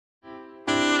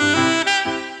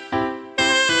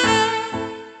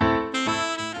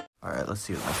let's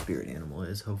see what my spirit animal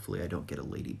is. Hopefully I don't get a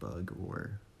ladybug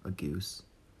or a goose.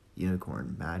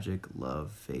 Unicorn, magic,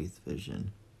 love, faith,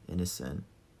 vision, innocent.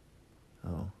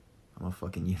 Oh, I'm a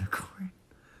fucking unicorn.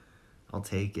 I'll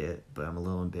take it, but I'm a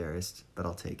little embarrassed, but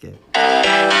I'll take it.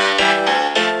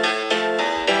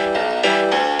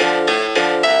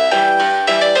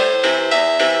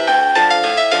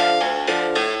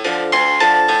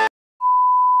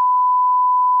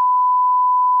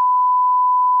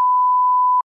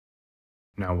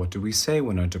 Now, what do we say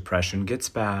when our depression gets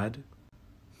bad?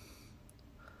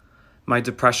 My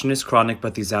depression is chronic,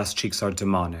 but these ass cheeks are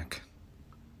demonic.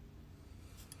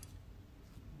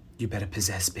 You better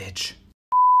possess, bitch.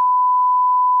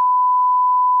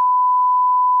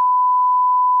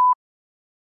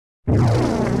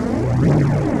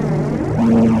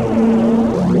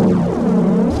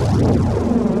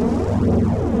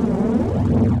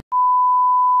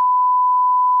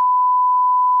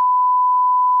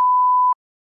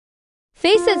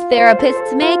 Faces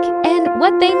therapists make and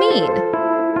what they mean.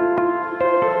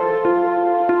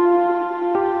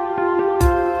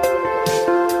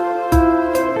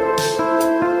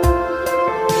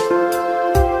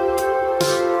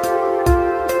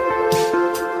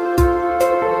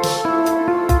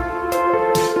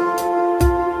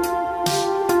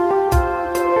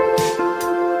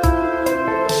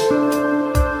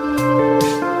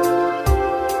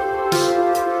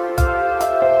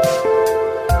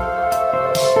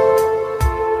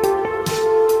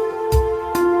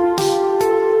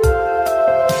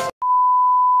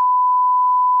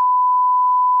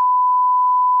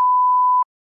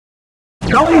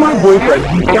 Telling my boyfriend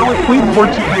he fell asleep for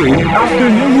 2 days after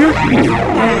New Year's Eve.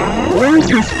 Where's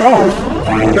his phone?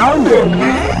 Found it.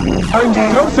 I'm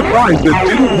so surprised it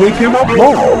didn't wake him up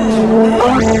more.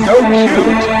 Oh, so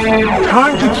cute.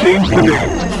 Time to change the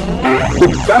date.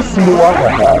 Success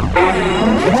Muahaha.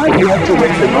 Why do you have to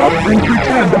wake him up and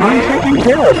pretend I'm taking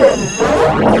care of him?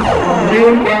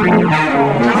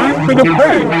 Time for the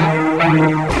prank.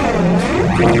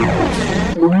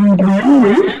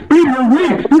 Babe, you're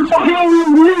awake! You're fucking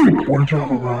awake! Why'd you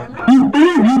have a run?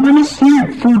 Babe, you've been asleep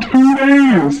for 2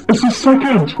 days! It's the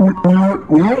second!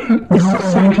 What? It's the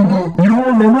second. You don't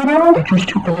remember that? I just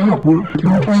took a nap. What did I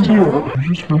do? I'm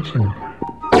just missing.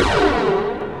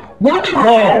 What? How?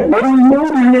 I don't know,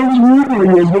 dude. I was worried about you.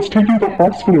 I was about to take you to the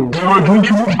hospital. Did I drink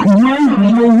too much Kool-Aid?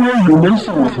 There's no way. You're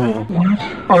messing with me. What?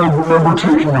 I remember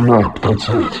taking a nap. That's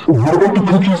it. What about the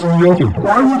cookies in the oven?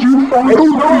 Why would you find I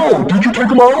don't know. Did you take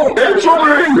them out? Answer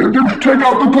me! Did you take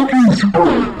out the cookies?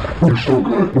 They're still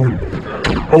good.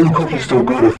 All the cookies still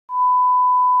good.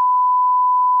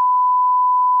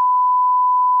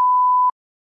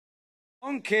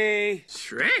 Donkey.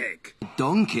 Shrek.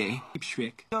 Donkey.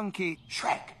 Shrek. Donkey.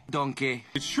 Shrek. Donkey.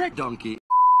 It's Shrek. Donkey.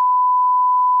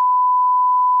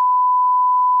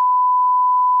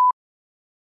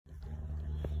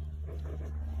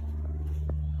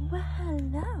 Well,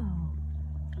 hello.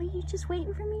 Are you just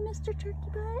waiting for me, Mr. Turkey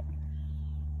Butt?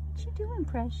 What you doing,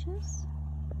 precious?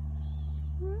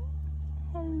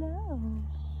 Hello.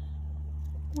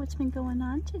 What's been going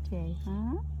on today,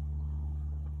 huh?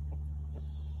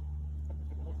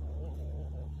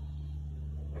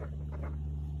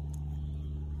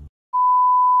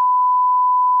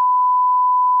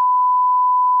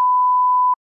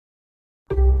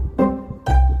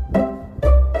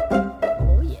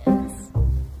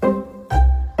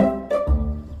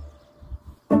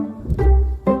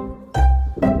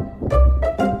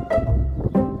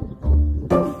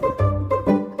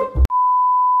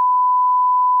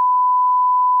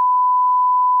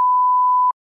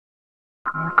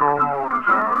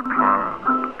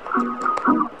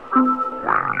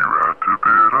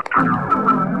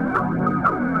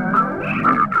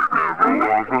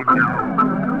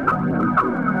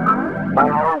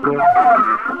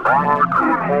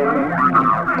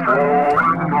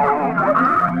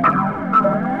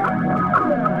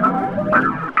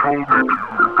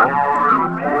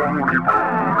 Told me to buy a pony, but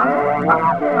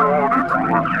all I wanted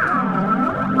was you.